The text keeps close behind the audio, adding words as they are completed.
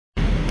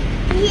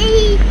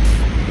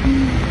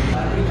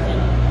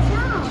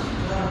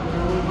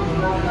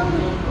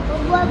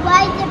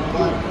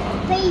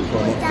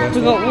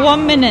We've got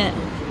 1 minute.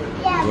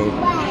 Yeah,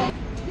 wait.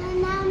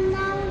 No,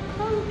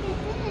 can't get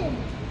in.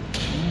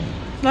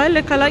 No,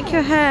 look, I like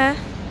your hair.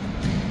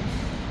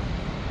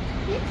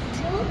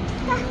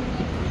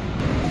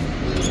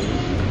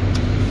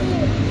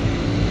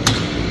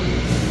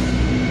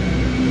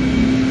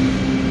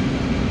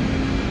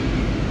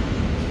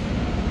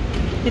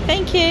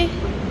 Thank you.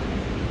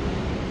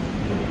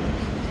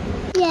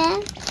 Yeah.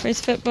 Where's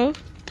football?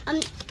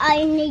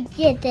 I need to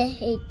get the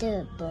hit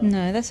the ball.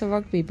 No, that's a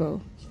rugby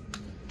ball.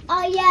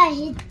 Oh yeah,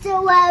 he's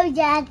so well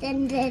that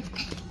and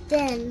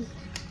then.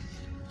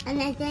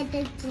 And I said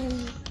it then.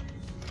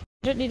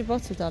 You don't need a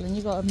bottle, darling.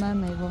 You got a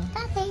mermaid one.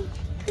 Daddy,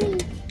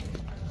 please.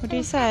 What do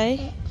you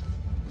say?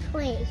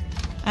 Please.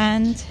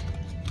 And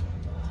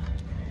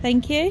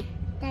thank you.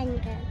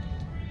 Thank you.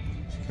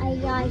 I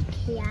like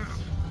that.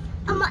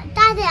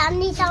 Daddy, I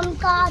need some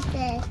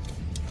glasses.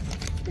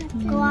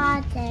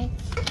 Glasses.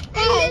 I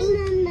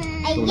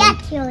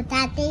like you,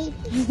 Daddy.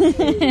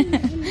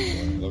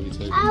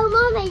 Oh,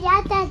 Mommy,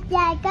 that's go.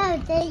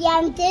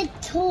 I'm just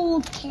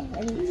talking.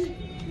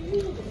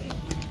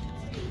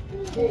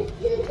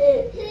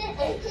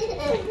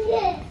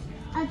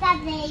 Oh,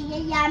 Daddy,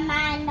 your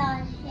man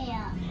not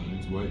here.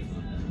 Let's wait.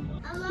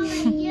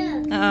 You.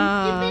 You've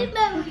been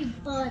very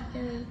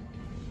important.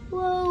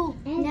 Whoa.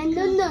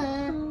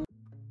 No.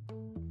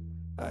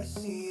 I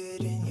see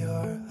it in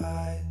your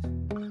eyes.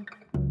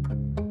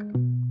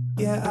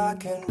 Yeah, I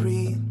can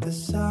read the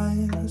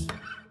signs.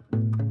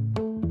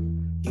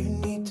 You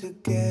need to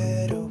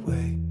get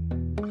away.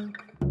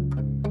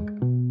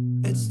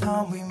 It's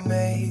time we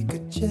make a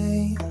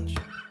change.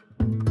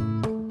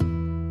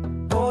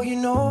 Oh, you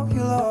know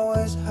you'll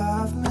always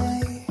have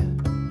me.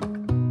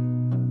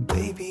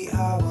 Baby,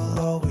 I will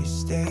always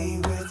stay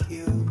with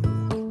you.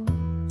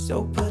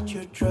 So put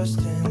your trust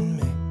in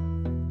me.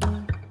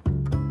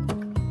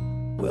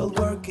 We'll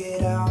work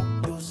it out,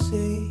 you'll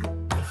see.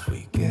 If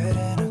we get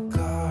in a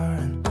car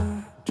and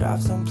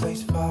drive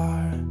someplace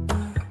far,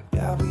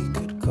 yeah, we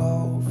could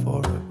go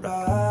for a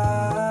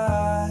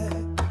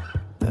ride.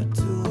 The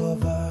two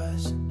of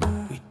us,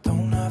 we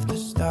don't have to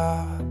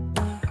stop.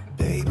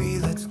 Baby,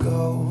 let's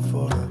go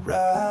for a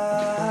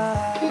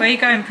ride. Where are you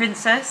going,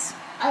 princess?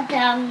 I'm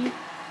down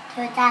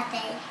to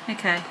Daddy.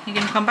 Okay, you're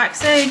going to come back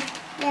soon.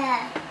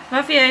 Yeah.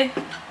 Love you.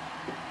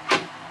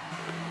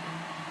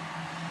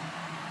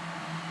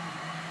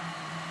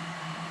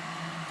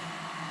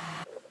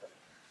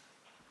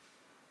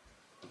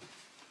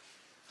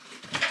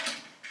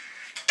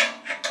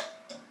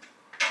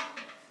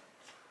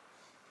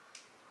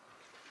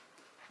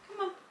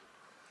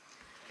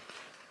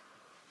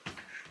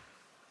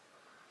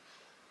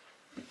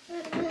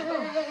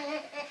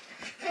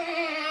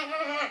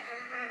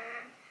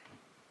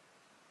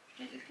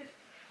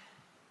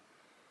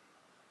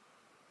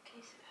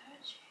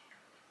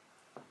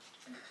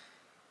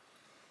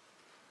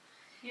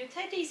 Your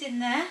teddy's in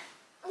there.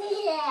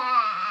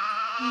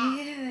 Yeah.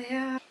 Yeah, they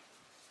are.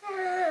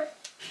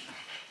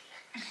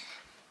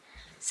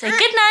 Say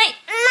good night.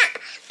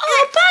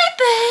 Oh,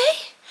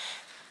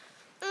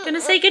 baby.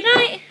 Gonna say good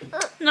night?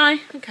 No.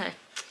 Okay.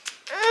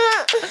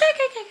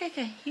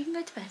 Okay. You can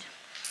go to bed.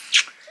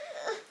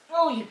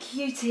 Oh, you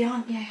cutie,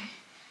 aren't you?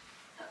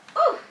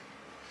 Oh.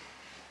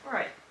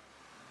 Right.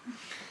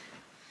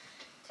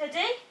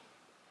 Teddy.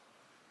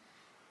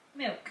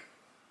 Milk.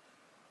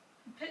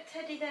 Put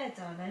Teddy there,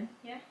 darling,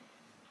 yeah?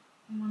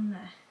 And one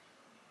there.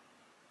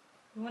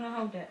 You want to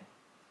hold it?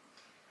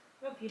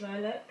 Love you,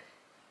 Lilac.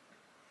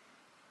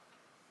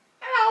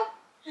 Hello!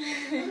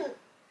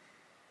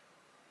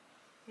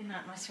 Good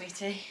night, my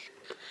sweetie.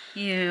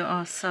 You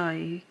are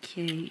so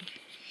cute.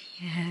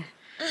 Yeah.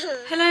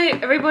 Hello,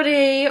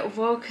 everybody.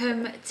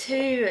 Welcome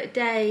to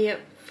day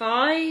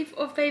 5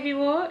 of Baby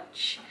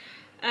Watch.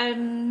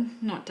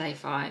 Not day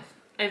 5.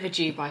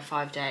 Overdue by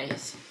 5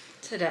 days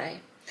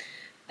today.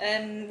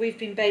 We've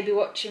been baby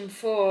watching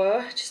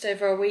for just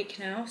over a week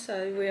now,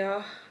 so we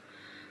are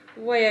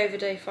way over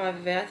day 5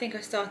 of it. I think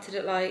I started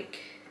at like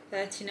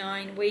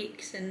 39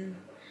 weeks and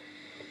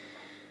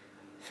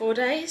 4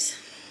 days.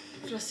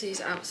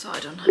 Flossie's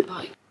outside on her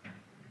bike.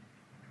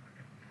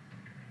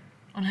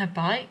 On her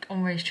bike?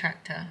 On Ray's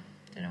tractor.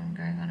 Don't know what I'm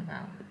going on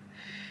about.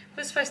 It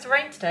was supposed to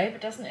rain today, but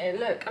doesn't it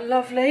look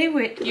lovely,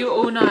 which you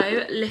all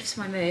know lifts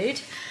my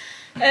mood.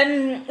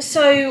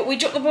 So we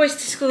dropped the boys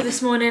to school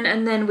this morning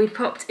and then we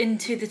popped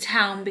into the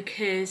town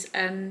because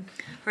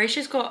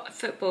Horatio's got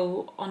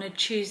football on a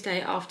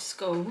Tuesday after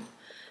school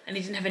and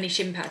he didn't have any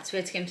shin pads, so we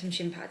had to get him some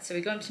shin pads. So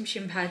we got him some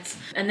shin pads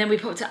and then we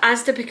popped to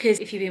Asda because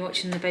if you've been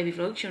watching the baby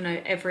vlogs, you'll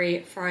know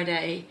every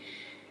Friday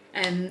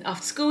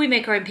after school we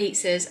make our own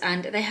pizzas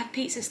and they have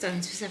pizza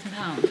stones for £7.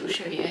 I'll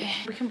show you.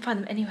 We can find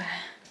them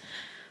anywhere.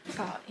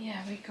 But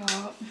yeah, we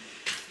got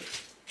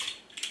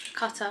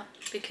cutter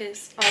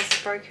because ours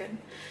is broken.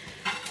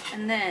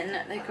 And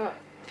then they got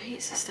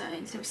pizza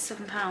stones, it was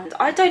 £7.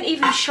 I don't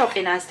even shop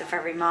in Asda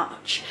very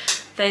much.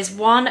 There's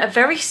one, a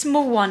very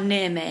small one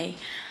near me,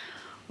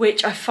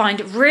 which I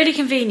find really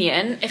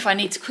convenient if I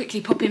need to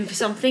quickly pop in for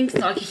something. It's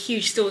not like a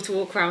huge store to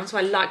walk around, so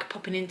I like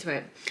popping into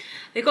it.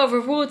 They've got a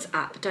rewards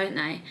app, don't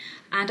they?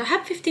 And I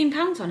had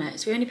 £15 on it,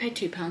 so we only paid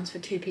 £2 for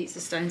 2 pizza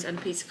stones and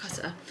a pizza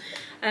cutter.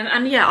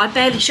 And yeah, I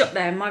barely shop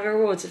there, and my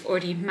rewards have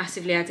already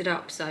massively added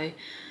up, so I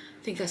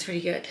think that's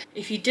really good.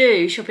 If you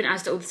do shop in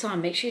Asda all the time,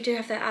 make sure you do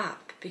have their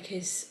app,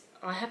 because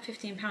I have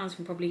 £15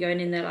 from probably going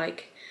in there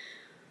like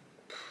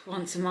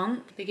once a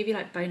month. They give you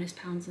like bonus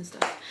pounds and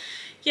stuff.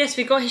 Yes,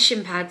 we got his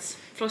shin pads.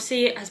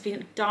 Flossie has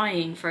been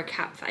dying for a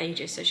cap for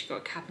ages, so she got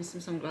a cap and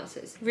some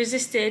sunglasses.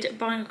 Resisted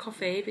buying a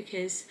coffee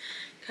because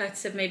Curtis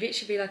said maybe it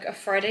should be like a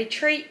Friday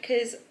treat,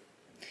 because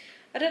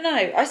I don't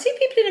know. I see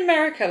people in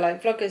America,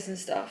 like vloggers and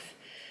stuff,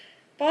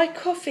 buy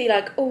coffee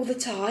like all the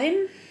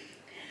time.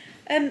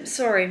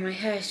 Sorry, my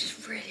hair is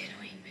just really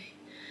annoying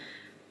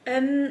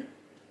me.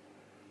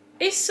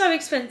 It's so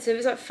expensive.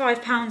 It's like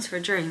 £5 for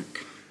a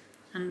drink,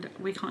 and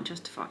we can't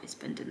justify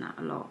spending that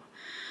a lot.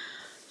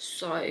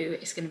 So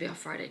it's going to be our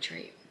Friday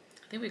treat.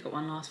 I think we got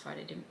one last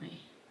Friday, didn't we?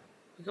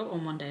 We got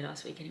one day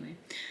last week anyway.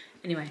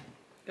 Anyway,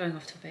 going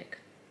off topic.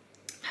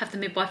 Have the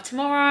midwife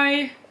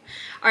tomorrow.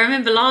 I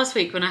remember last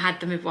week when I had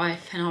the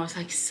midwife and I was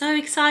like so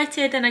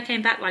excited, and I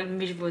came back like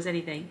miserable as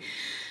anything.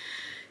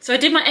 So I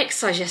did my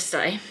exercise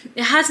yesterday.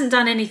 It hasn't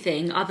done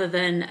anything other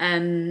than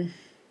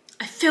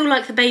I feel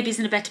like the baby's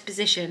in a better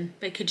position,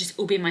 but it could just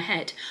all be in my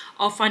head.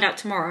 I'll find out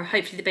tomorrow.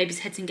 Hopefully the baby's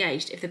head's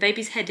engaged. If the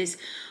baby's head is,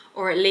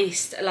 or at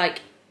least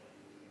like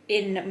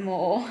in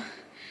more,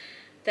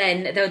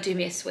 then they'll do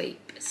me a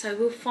sweep. So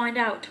we'll find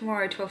out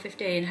tomorrow,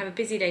 12:15. Have a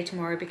busy day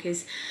tomorrow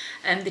because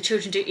the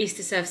children do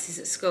Easter services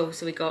at school.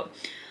 So we got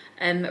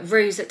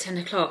Ruse at 10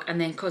 o'clock,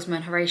 and then Cosmo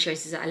and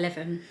Horatio's is at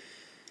 11.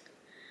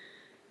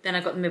 Then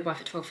I got the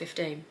midwife at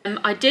 12:15.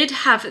 I did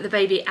have the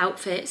baby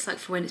outfits, like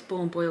for when it's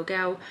born, boy or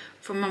girl,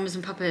 from Mamas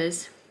and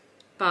Papas,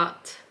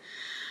 but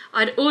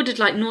I'd ordered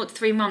like 0 to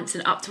 3 months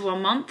and up to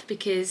 1 month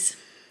because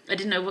I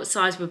didn't know what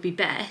size would be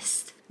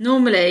best.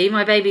 Normally,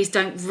 my babies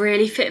don't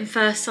really fit in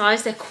first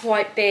size. They're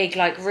quite big,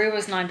 like Rue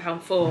was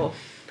 £9.4,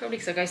 probably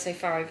because I go so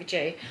far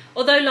overdue.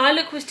 Although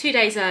Lilac was 2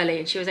 days early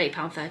and she was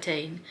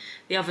 £8.13.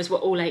 The others were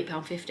all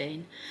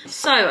 £8.15.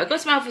 So I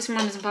got some outfits from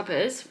Mamas and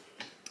Papas.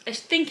 I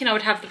was thinking I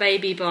would have the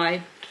baby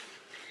by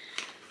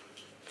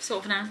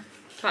sort of now,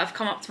 but I've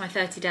come up to my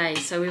 30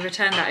 days, so we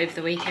returned that over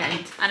the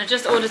weekend. And I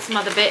just ordered some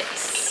other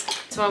bits,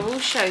 so I will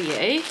show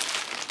you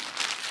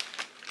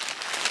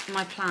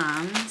my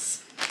plans.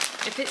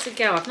 If it's a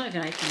girl, I've not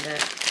even opened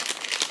it.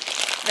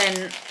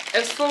 Then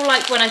it's for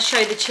like when I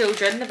show the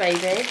children the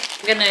baby.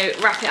 I'm gonna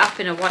wrap it up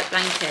in a white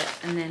blanket,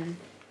 and then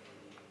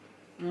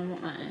I don't know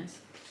what that is.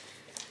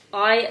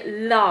 I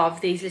love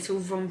these little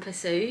romper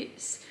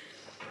suits.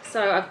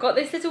 So I've got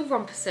this little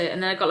romper suit,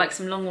 and then I've got like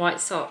some long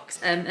white socks,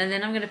 and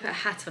then I'm gonna put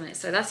a hat on it.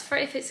 So that's for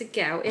if it's a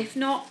girl. If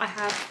not, I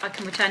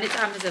can return it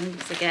to Amazon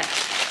because I get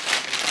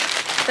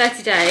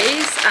 30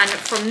 days, and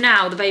from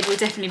now the baby will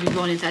definitely be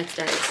born in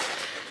 30 days.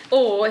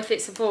 Or if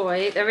it's a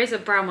boy, there is a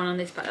brown one on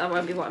this, but that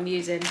won't be what I'm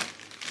using.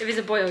 If it's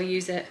a boy, I'll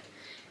use it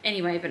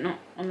anyway, but not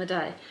on the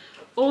day.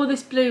 Or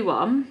this blue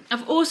one.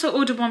 I've also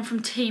ordered one from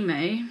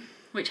Temu,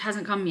 which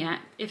hasn't come yet.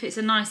 If it's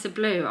a nicer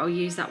blue, I'll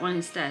use that one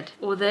instead.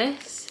 Or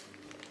this.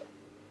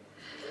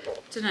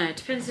 Don't know, it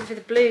depends if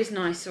the blue's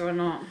nicer or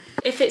not.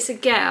 If it's a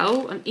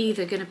girl, I'm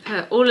either gonna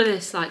put, all of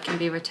this like can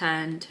be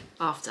returned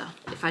after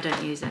if I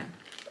don't use it.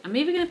 I'm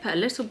either gonna put a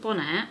little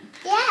bonnet,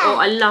 or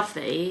I love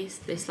these,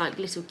 this like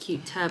little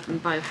cute turban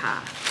bow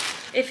hat.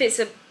 If it's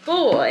a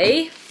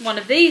boy, one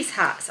of these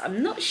hats,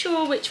 I'm not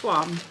sure which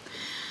one.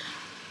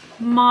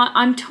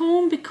 I'm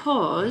torn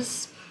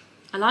because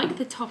I like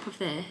the top of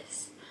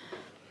this,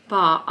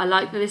 but I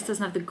like that this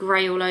doesn't have the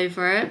grey all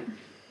over it.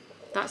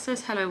 That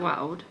says Hello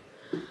World.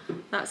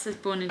 That says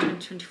born in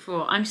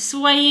 2024. I'm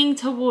swaying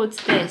towards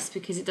this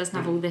because it doesn't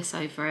have all this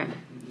over it,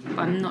 but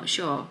I'm not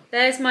sure.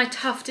 There's my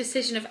tough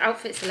decision of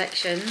outfit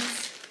selections.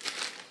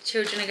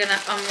 Children are gonna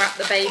unwrap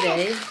the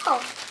baby.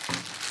 Oh,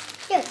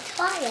 you're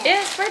tired.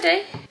 Yeah, it's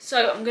ready.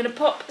 So I'm gonna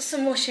pop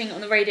some washing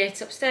on the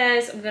radiator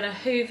upstairs. I'm gonna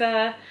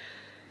hoover,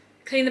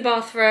 clean the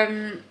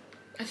bathroom.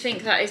 I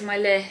think that is my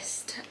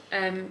list.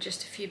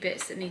 Just a few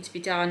bits that need to be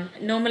done.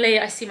 Normally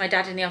I see my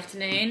dad in the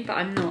afternoon, but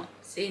I'm not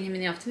seeing him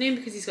in the afternoon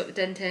because he's got the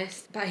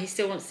dentist, but he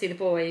still wants to see the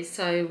boys,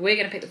 so we're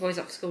going to pick the boys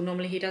up from school.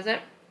 Normally he does it.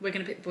 We're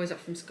going to pick the boys up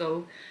from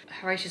school.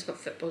 Horatio's got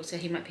football, so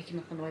he might pick him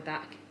up on the way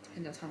back,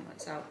 depending on how time it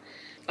works out.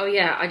 Oh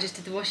yeah, I just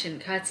did the washing.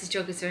 Curtis's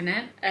joggers are in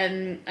it,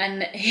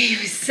 and he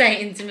was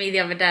saying to me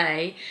the other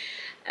day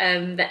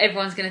that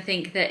everyone's going to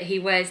think that he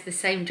wears the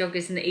same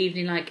joggers in the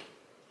evening like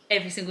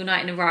every single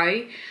night in a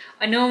row.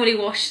 I normally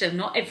wash them,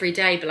 not every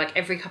day, but like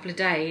every couple of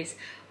days.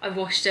 I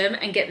wash them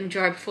and get them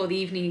dry before the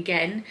evening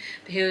again.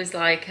 But he was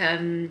like,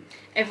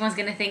 everyone's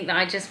gonna think that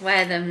I just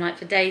wear them like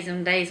for days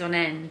and days on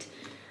end.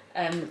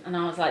 And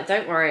I was like,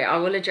 don't worry, I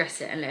will address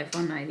it and let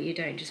everyone know that you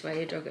don't just wear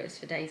your joggers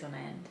for days on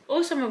end.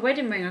 Also my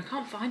wedding ring, I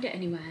can't find it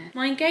anywhere.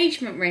 My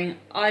engagement ring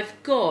I've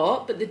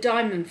got, but the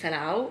diamond fell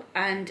out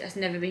and has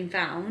never been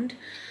found.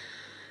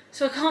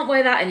 So I can't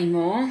wear that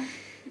anymore.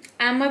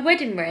 And my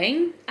wedding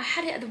ring, I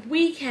had it at the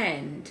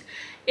weekend.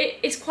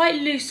 it's quite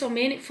loose on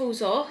me and it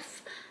falls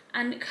off.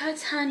 And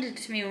Kurt's handed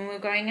it to me when we were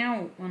going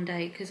out one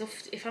day, because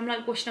if I'm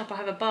like washing up or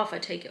have a bath, I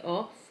take it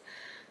off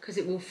because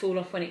it will fall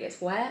off when it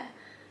gets wet.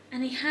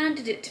 And he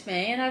handed it to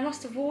me and I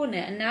must have worn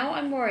it, and now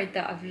I'm worried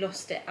that I've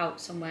lost it out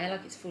somewhere,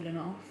 like it's fallen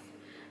off,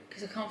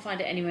 because I can't find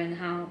it anywhere in the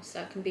house.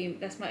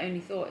 That's my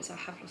only thought, is I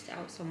have lost it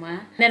out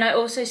somewhere. Then I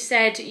also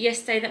said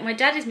yesterday that my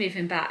dad is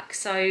moving back.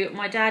 So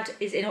my dad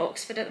is in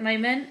Oxford at the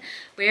moment.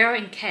 We are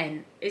in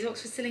Kent. Is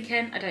Oxford still in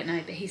Kent? I don't know,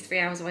 but he's 3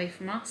 hours away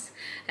from us.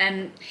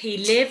 He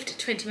lived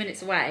 20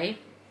 minutes away.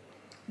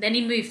 Then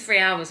he moved 3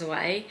 hours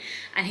away,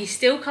 and he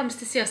still comes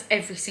to see us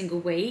every single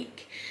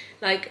week.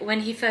 Like when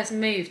he first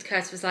moved,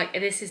 Curtis was like,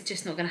 this is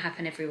just not going to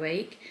happen every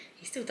week.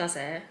 He still does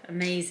it.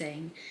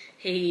 Amazing.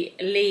 He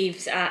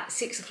leaves at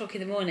 6 o'clock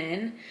in the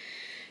morning,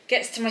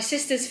 gets to my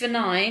sister's for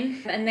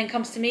 9, and then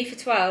comes to me for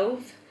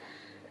 12,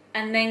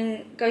 and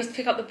then goes to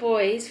pick up the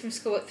boys from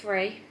school at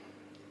 3.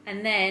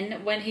 And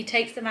then when he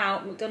takes them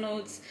out,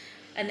 McDonald's,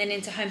 and then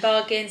into Home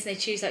Bargains, and they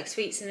choose like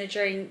sweets and a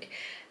drink,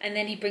 and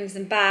then he brings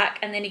them back,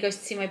 and then he goes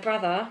to see my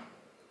brother,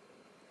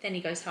 then he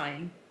goes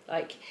home.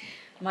 Like,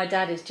 my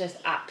dad is just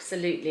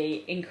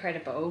absolutely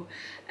incredible,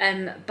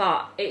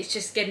 but it's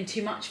just getting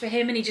too much for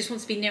him, and he just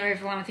wants to be near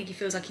everyone. I think he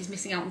feels like he's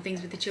missing out on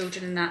things with the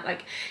children and that.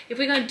 Like, if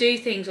we're going to do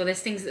things or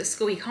there's things at the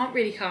school, he can't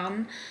really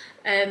come,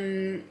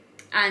 and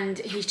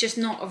he's just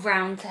not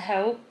around to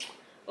help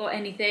or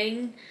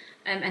anything,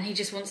 and he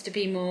just wants to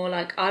be more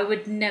like, I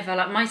would never,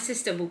 like my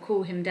sister will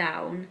call him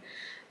down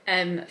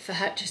for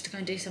her just to go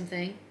and do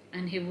something,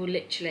 and he will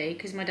literally,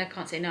 because my dad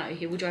can't say no,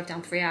 he will drive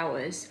down 3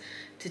 hours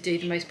to do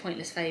the most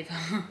pointless favour.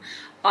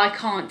 I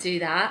can't do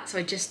that, so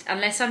I just,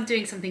 unless I'm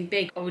doing something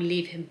big, I will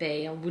leave him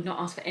be. I would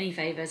not ask for any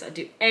favours. I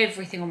do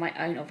everything on my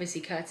own.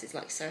 Obviously Curtis is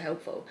like so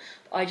helpful,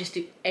 but I just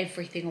do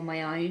everything on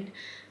my own,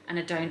 and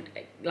I don't,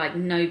 like,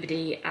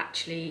 nobody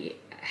actually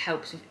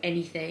helps with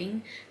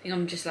anything. I think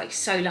I'm just like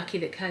so lucky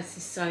that Curtis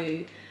is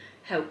so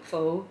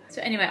helpful.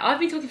 So anyway, I've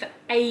been talking for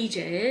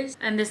ages,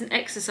 and there's an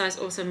exercise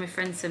also my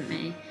friend sent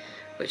me,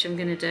 which I'm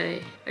gonna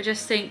do. I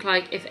just think,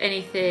 like, if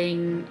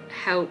anything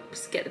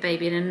helps get the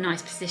baby in a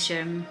nice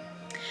position.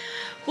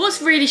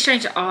 What's really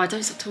strange, oh, I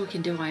don't stop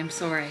talking, do I? I'm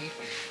sorry.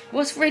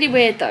 What's really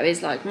weird though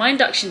is, like, my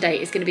induction date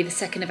is gonna be the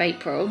 2nd of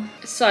April.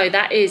 So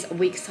that is a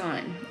week's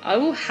time. I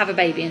will have a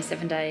baby in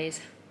 7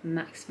 days,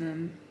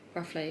 maximum,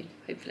 roughly,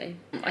 hopefully.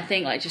 I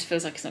think, like, it just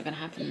feels like it's not gonna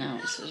happen now.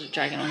 It's sort of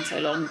dragging on so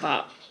long,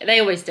 but they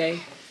always do.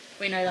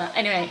 We know that.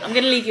 Anyway, I'm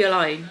gonna leave you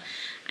alone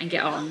and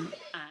get on.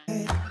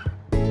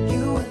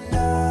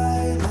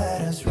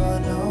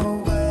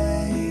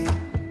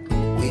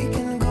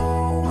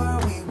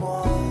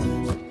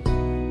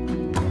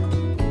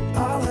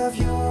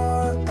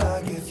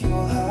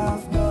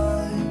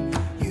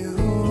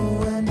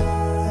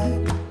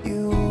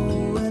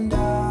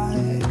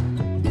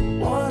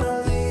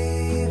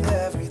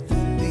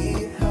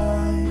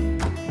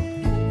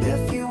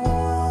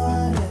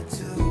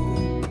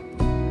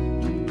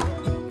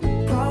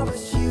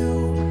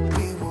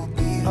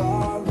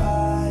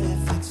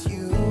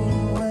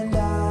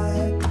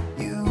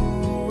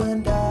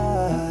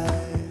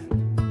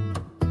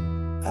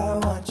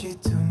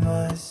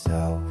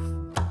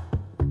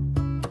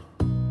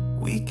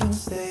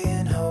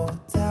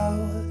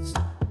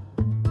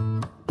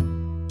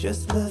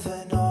 Just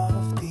living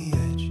off the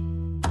edge.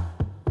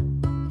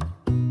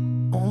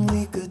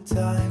 Only good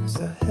times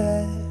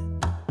ahead.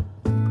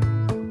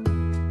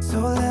 So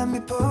let me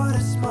put a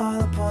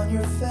smile upon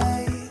your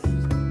face.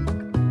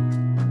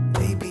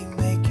 Maybe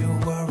make your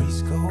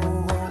worries go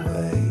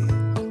away.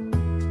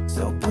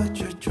 So put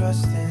your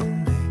trust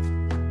in me.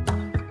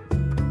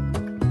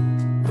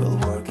 We'll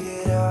work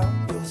it out,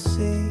 you'll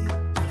see.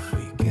 If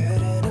we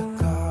get in a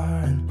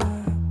car and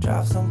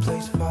drive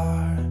someplace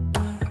far,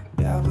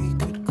 yeah, we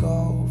could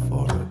go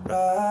for a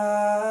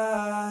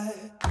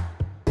ride.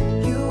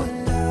 You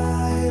and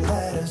I,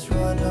 let us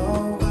run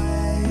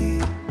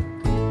away.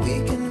 We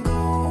can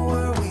go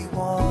where we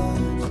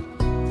want.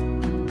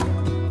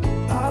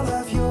 I'll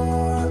have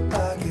your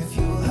back if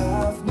you'll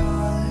have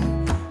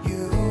mine.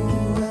 You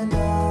and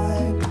I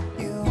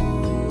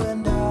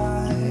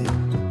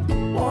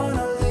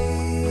wanna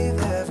leave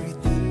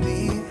everything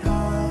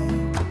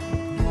behind.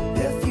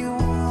 If you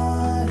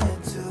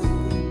wanted to,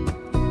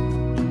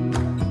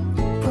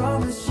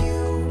 promise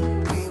you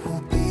we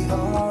will be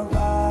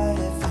alright.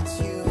 If it's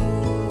you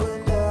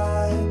and I.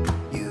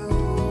 You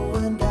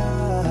and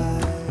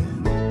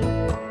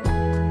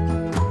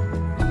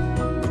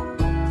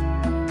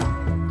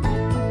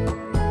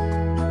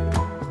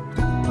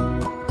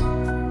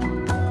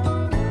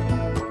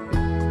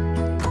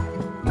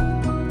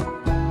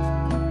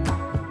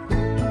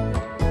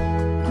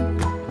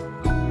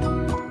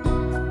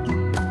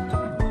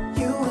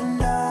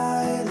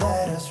I,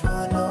 let us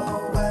run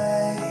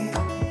away.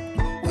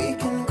 We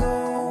can go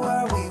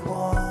where we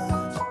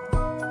want.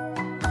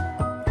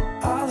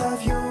 I'll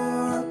have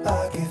your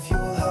back if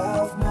you'll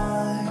have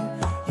mine.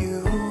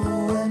 You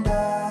and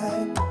I.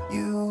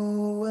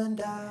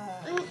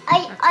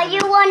 Are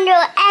you wonder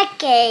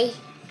Eggy?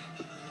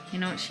 You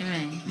know what she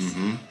means?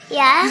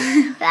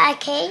 Yeah,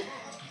 Eggy.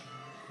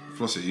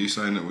 Flossie, are you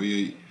saying that we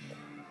eat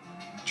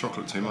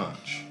chocolate too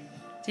much?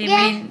 Do you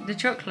Yeah. mean the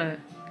chocolate?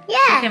 She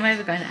Yeah. came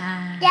over going,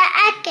 ah. Yeah,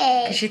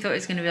 Because okay. she thought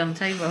it was going to be on the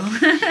table.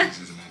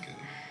 This is an egg.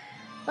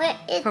 What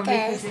is Probably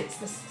because this? it's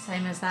the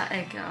same as that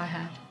egg that I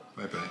had.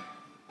 Maybe.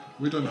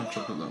 We don't have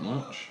chocolate that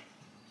much.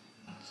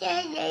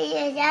 Yeah, you do.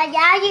 You got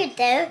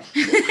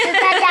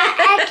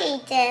that egg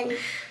eaten.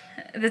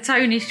 The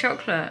Tony's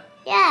chocolate.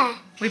 Yeah.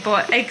 We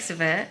bought eggs of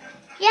it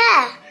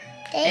Yeah.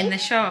 in the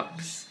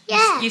shops.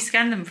 Yeah. You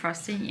scanned them for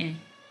us, didn't you?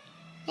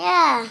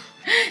 Yeah.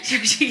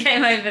 She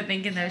came over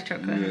thinking there was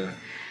chocolate. Yeah.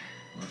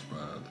 That's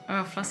bad.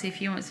 Oh, Flossie, if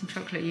you want some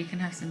chocolate, you can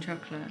have some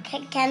chocolate.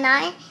 Can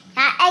I?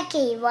 That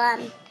eggy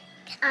one.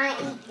 Can I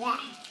eat that?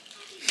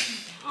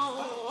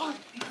 Oh.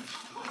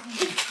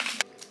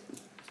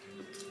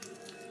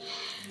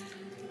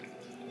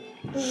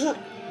 I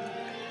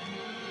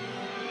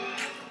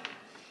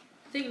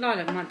think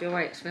Lilac might be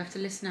awake, so we have to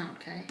listen out,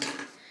 okay?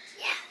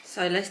 Yeah.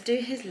 So let's do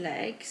his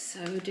legs.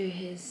 So we'll do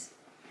his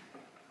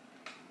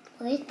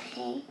With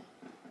me.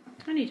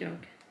 tiny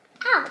dog.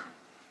 Oh.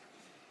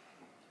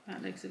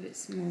 That leg's a bit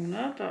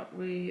smaller, but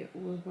we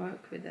will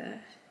work with it.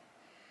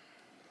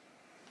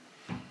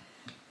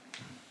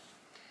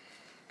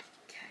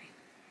 Okay,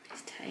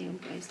 his tail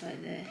goes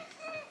like this.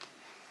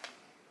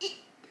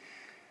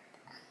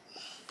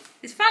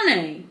 It's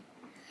funny.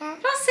 Yeah.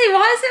 Flossie,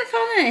 why is it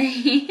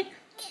funny?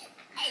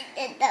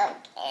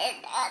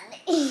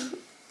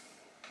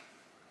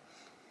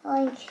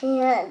 I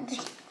can't.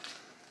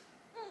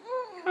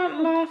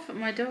 Can't laugh at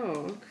my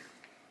dog.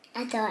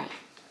 I don't.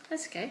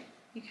 That's okay.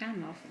 You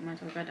can laugh at my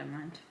dog, I don't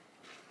mind.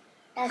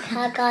 That's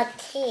how I got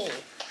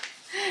teeth.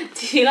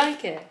 Do you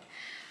like it?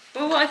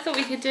 Well, what I thought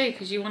we could do,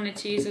 because you wanted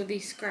to use all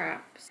these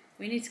scraps,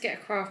 we need to get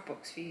a craft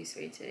box for you,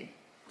 sweetie.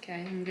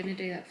 Okay, I'm going to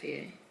do that for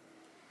you.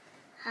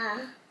 Huh?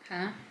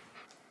 Huh?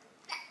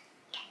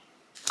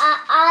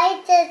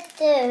 I just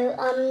do,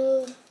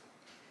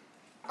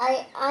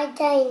 I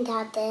done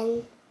that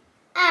then.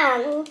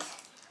 And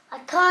I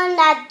called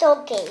that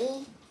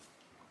doggy,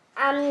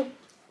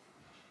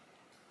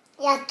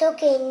 yeah,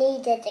 doggy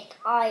needed a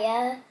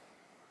car,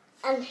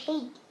 and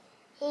he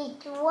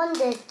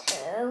wanted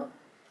to,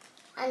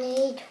 and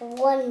he'd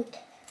want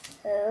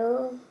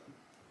to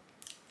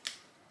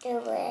do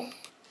it.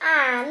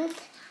 And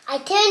I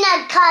turned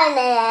that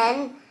car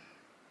in,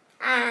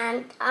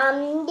 and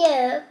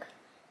look,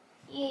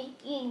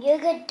 you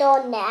could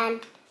done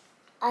and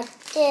I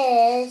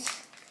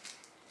just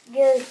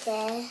use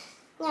it.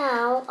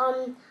 Now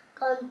I'm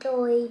going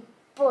to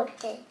put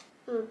it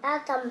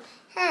about some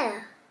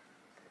hair.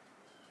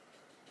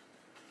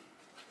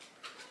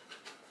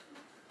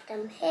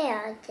 Some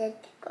hair is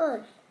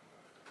good.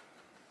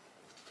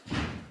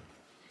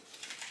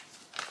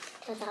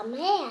 So some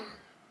hair.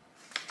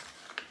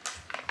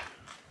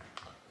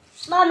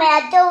 Mommy,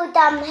 I do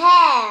some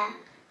hair.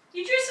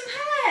 You drew some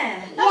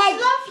hair? That's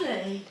Yes.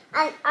 lovely.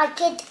 And I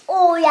get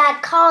all that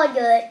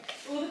colored.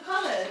 All the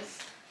colours.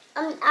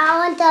 I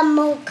want them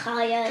more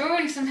colored.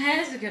 Drawing some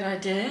hair is a good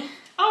idea.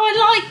 Oh, I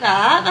like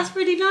that. That's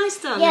really nice,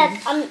 darling.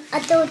 Yes, I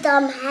do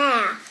them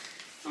hair.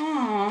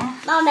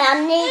 Aww. Mommy, I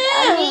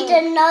need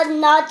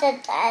another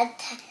that.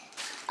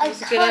 That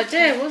was a good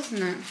idea,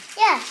 wasn't it?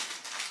 Yeah,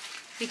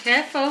 Be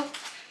careful.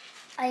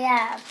 I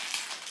have.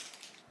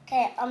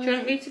 Okay, Do you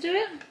want me to do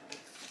it?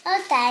 no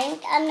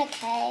thanks, I'm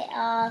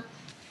okay.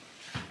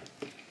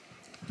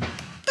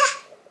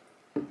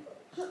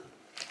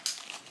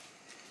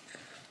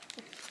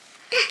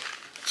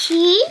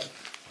 Cheese?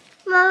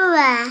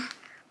 Mama.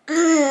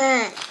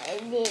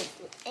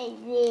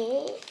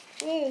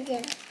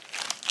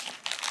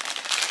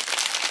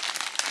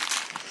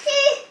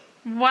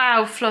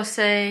 Wow,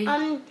 Flossie.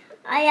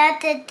 I had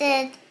to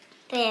do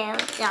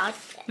bills.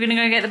 We're going to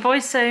go get the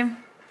boys soon.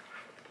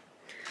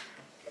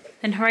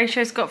 Then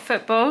Horatio's got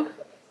football.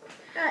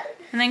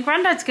 And then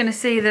Grandad's going to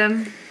see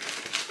them.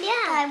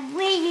 Yeah, a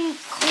really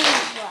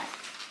cool one.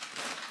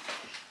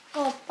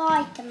 Go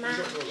bye, Mom.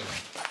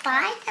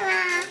 Bye,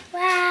 Mom.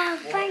 Wow,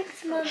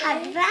 thanks, Mom.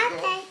 Happy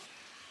birthday.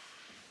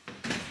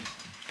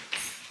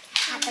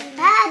 Happy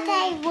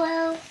birthday,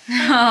 Will.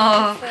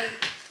 Oh.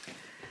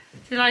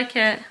 Do you like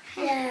it?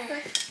 Yeah.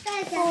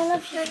 All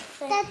of your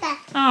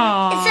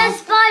Oh. It says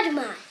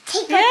Spider-Man.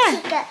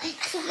 Yeah. Tika.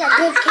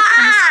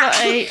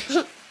 Scotty.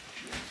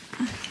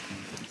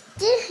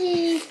 This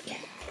is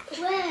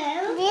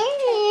Will.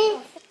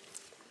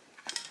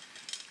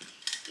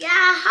 Yeah,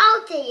 how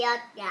do you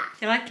like that?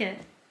 You like it?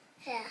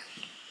 Yeah.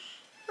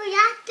 Well,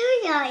 yeah, do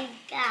you like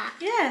that?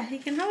 Yeah, he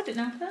can hold it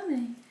now, can't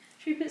he?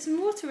 Should we put some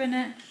water in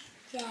it?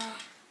 Yeah.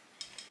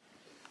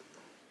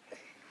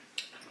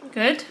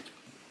 Good.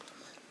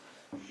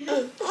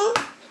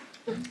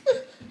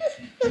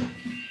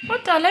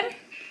 What, darling?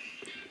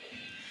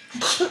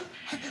 Is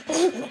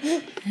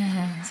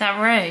that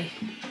Ray?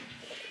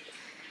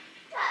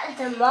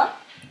 That's a lot.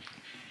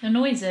 The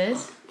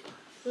noises?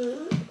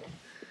 Look.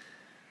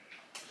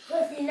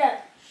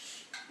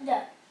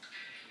 Look.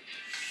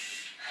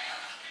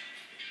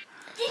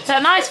 Is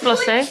that nice,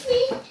 Flossie?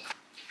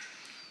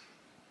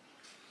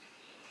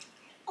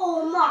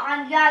 Oh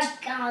my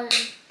God,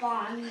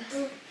 bond.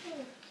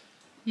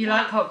 You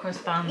like hot cross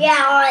buns? Yeah,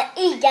 I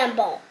eat them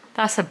all.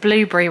 That's a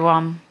blueberry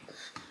one.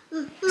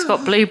 It's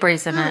got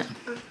blueberries in it.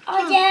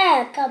 Oh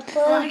yeah,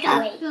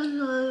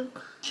 blueberry.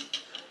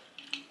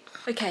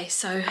 Okay,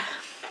 so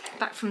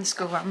back from the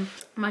school run.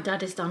 My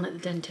dad is down at the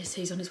dentist.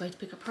 He's on his way to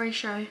pick up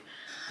Ratio.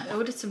 I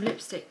ordered some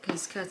lipstick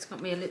because Kurt's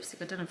got me a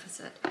lipstick. I don't know if I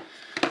said.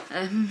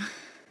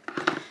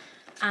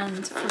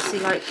 And Frosty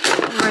like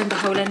ruined the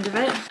whole end of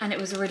it, and it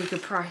was a really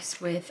good price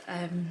with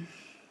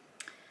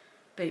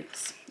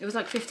boots. It was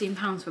like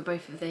 £15 for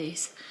both of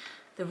these.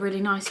 The really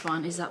nice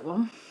one is that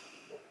one.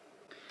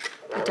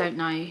 I don't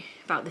know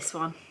about this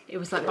one. It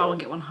was like buy one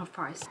get one half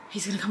price.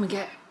 He's gonna come and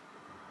get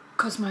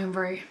Cosmo and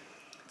Rue,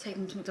 take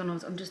them to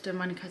McDonald's. I'm just doing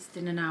mine and Kurt's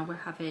dinner now. We're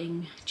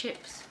having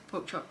chips,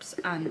 pork chops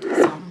and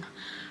some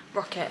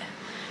rocket.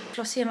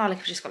 Flossie and Lilac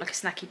have just got like a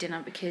snacky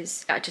dinner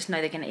because I just know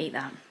they're going to eat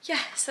that. Yeah,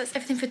 so that's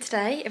everything for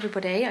today,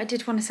 everybody. I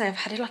did want to say I've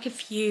had like a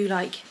few,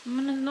 like,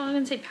 I'm not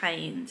going to say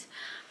pains,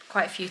 but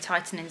quite a few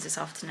tightenings this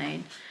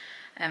afternoon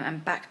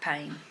and back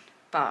pain.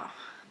 But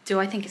do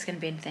I think it's going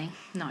to be anything?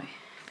 No,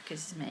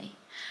 because it's me.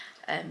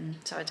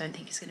 So I don't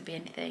think it's going to be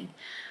anything.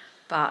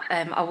 But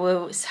I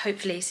will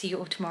hopefully see you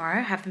all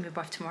tomorrow. Have the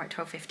midwife tomorrow at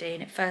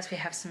 12:15. At first we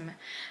have some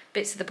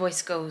bits of the boys'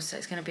 schools, so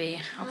it's going to be,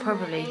 I'll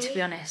probably, to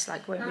be honest,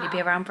 like won't really be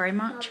around very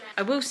much.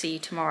 I will see you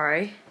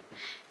tomorrow,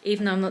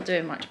 even though I'm not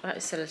doing much about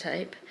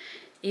sellotape.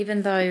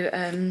 Even though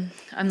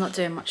I'm not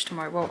doing much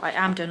tomorrow. Well, I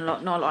am doing a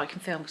lot, not a lot I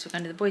can film because we're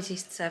going to the boys'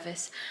 Easter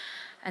service.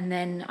 And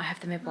then I have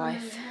the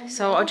midwife.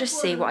 So I'll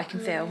just see what I can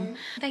film.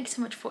 Thank you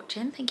so much for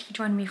watching. Thank you for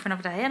joining me for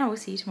another day, and I will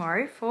see you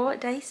tomorrow for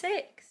day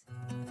 6.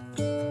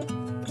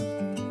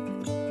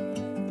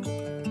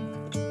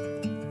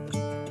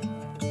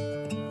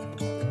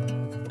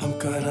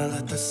 Gonna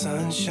let the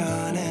sun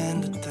shine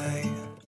in the